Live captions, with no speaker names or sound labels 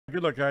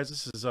Good luck, guys.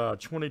 This is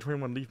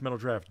 2021 Leaf Metal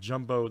Draft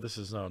Jumbo. This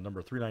is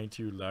number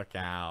 392. Luck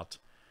out.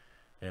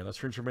 And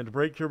let's rinse remain to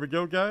break. Here we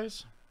go,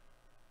 guys.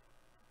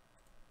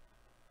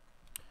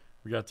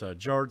 We got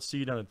Jarred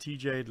Seed on a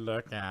TJ.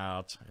 Luck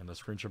out. And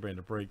let's rinse remain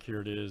to break. Here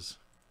it is.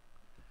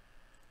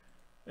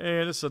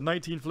 And this is a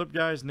 19 flip,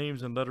 guys.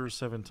 Names and letters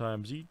 7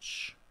 times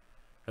each.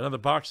 Another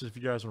boxes if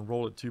you guys want to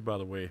roll it too, by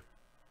the way.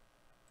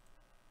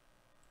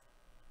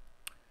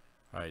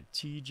 All right,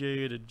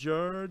 TJ to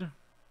Jarred.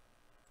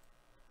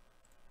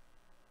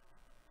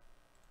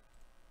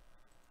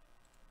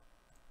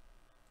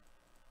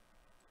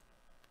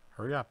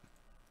 Hurry up.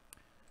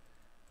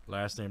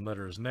 Last name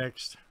letter is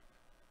next.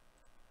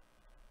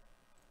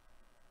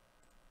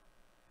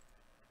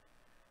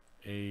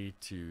 A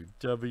to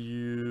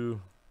W.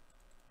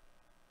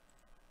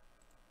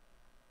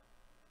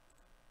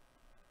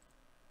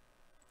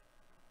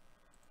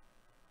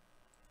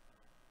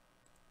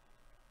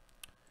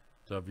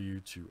 W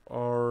to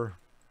R.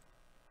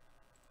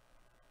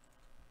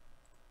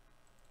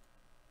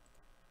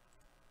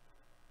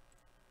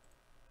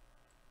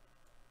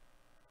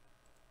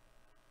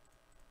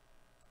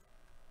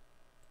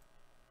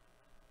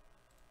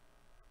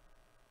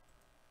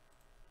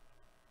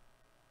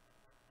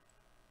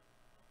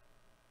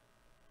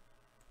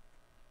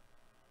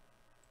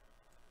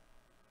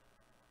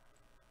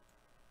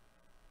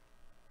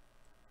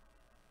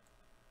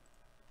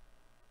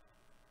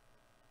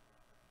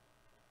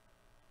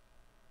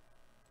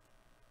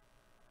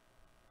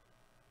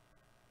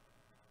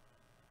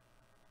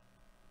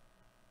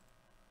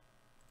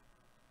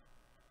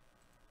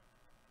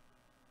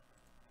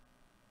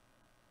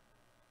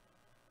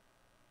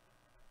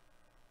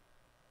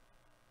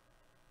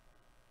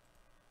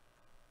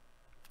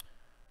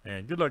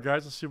 And good luck,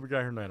 guys. Let's see what we got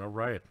here tonight. All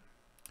right.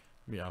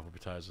 Let me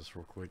alphabetize this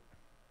real quick.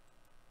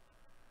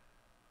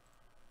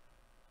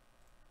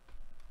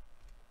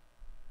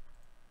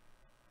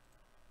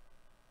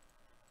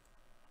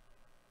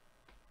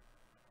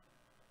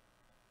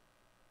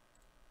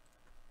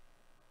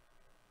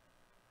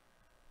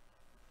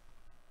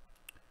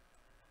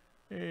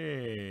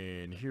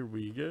 And here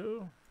we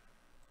go.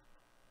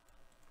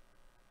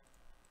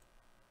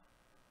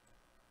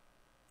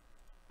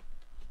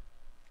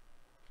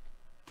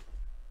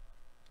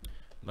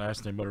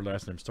 Last name, what our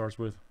last name starts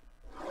with.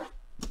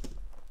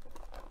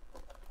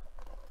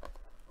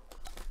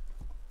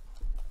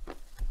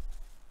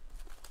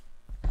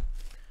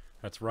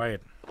 That's right.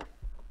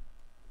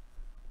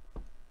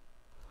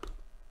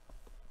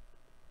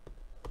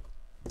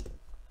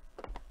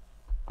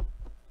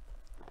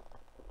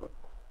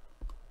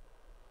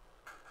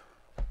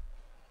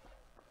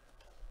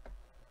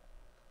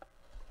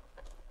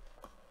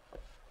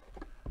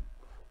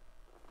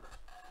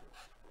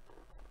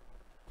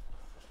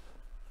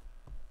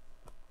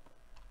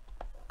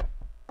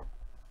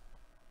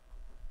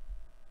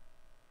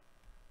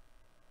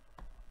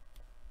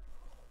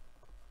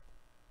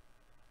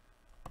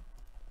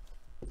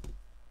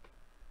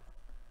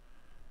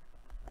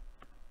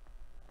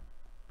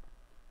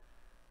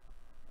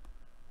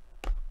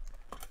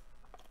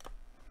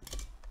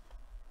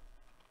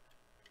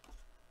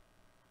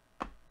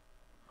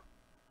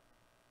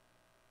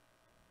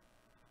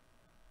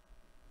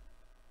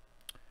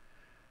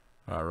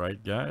 All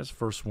right, guys.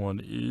 First one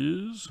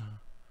is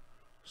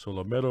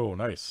Solomero.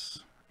 Nice.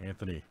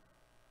 Anthony.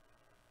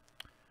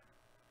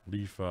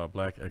 Leaf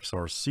Black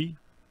XRC.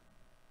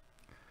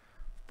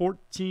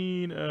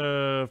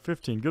 14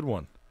 15. Good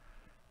one.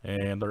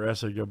 And their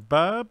essay go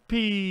Bob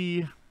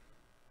P. All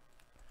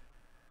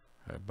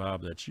right,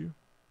 Bob, that's you.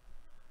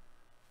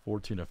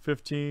 14 of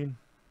 15.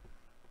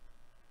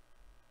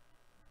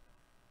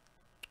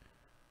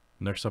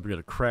 Next up, we got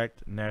a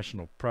cracked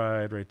National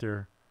Pride right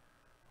there.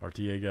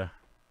 Artiega.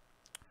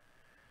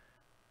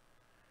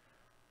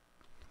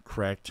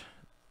 Cracked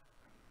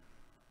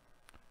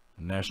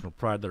National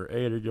Pride. There,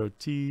 A. There you go,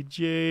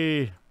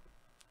 TJ.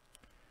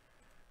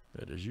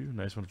 That is you.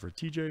 Nice one for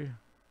TJ.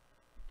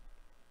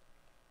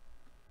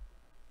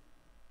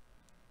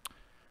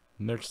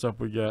 Next up,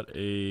 we got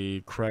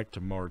a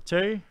cracked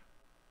Marte.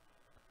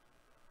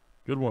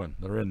 Good one.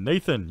 They're in.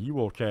 Nathan, you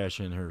will cash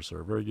in here,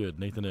 sir. Very good.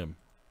 Nathan M.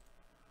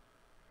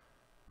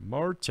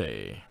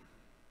 Marte.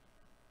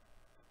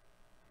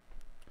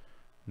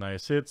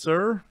 Nice hit,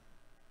 sir.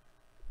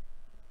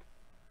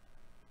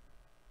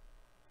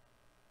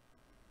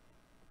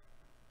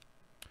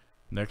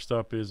 Next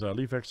up is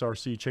Leaf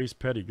XRC Chase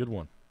Petty. Good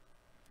one.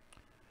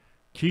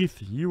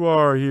 Keith, you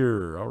are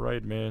here. All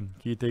right, man.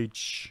 Keith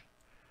H.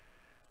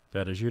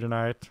 That is you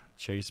tonight.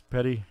 Chase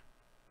Petty.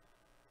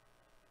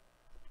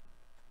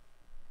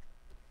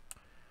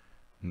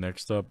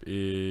 Next up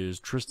is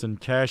Tristan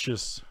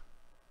Cassius.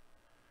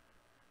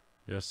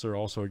 Yes, sir.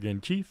 Also,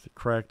 again, Keith.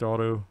 Cracked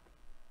auto.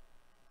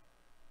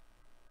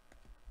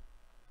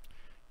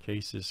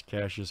 Cassius,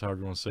 Cassius, however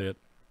you want to say it.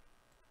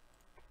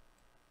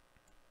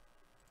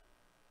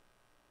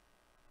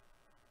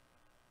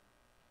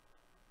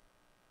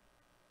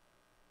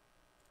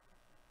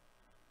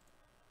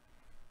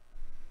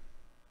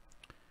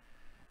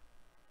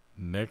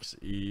 Next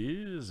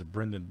is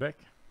Brendan Beck.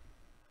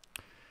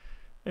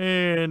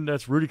 And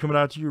that's Rudy coming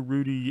out to you,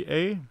 Rudy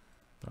A.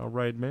 All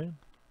right, man.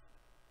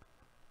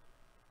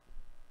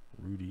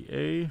 Rudy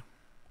A.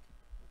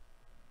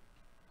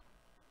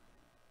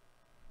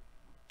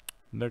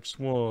 Next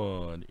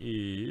one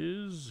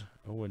is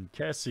Owen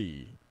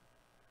Cassie.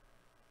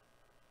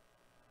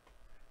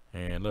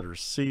 And letter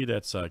C,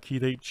 that's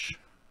Keith H.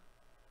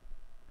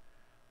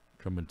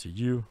 Coming to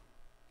you.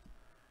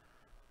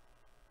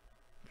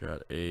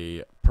 Got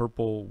a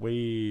purple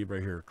wave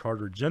right here.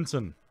 Carter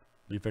Jensen.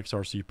 Leaf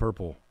XRC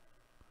purple.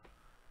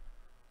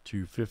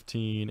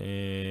 215.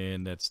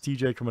 And that's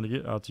TJ coming to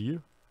get out to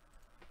you.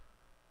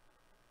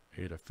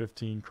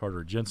 8/15.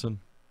 Carter Jensen.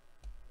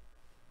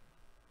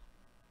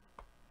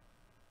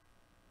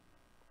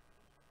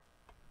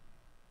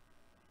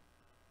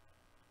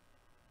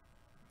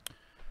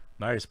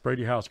 Nice.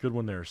 Brady House. Good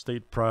one there.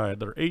 State Pride.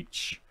 Letter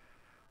H.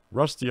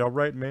 Rusty. All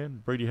right,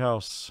 man. Brady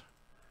House.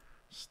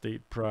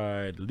 State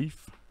Pride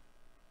Leaf.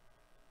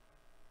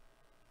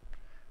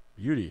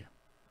 Beauty.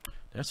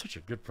 That's such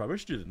a good product. We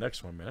should do the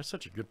next one, man. That's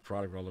such a good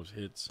product with all those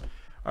hits. All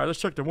right, let's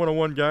check the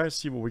 101, guys.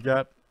 See what we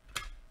got.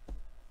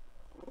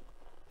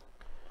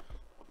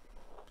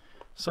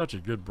 Such a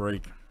good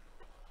break.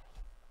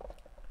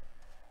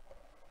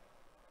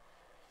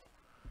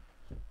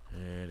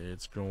 And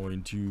it's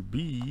going to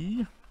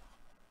be...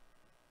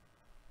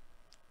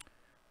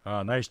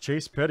 nice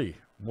Chase Petty.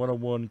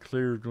 101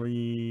 clear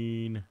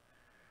green.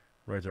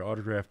 Right there.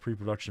 Autograph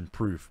pre-production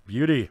proof.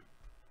 Beauty.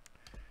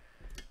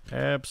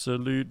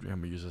 Absolute. I'm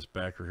going to use this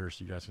backer here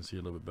so you guys can see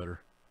a little bit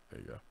better. There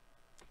you go.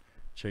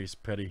 Chase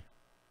Petty.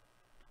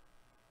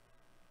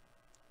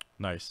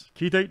 Nice.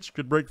 Keith H.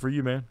 Good break for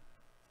you, man.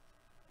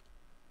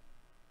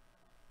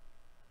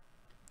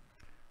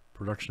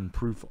 Production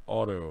proof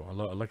auto. I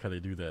like how they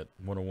do that.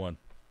 101.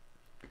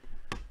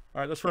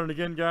 All right, let's run it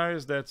again,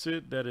 guys. That's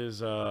it. That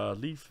is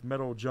Leaf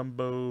Metal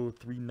Jumbo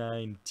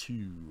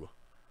 392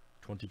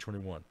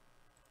 2021.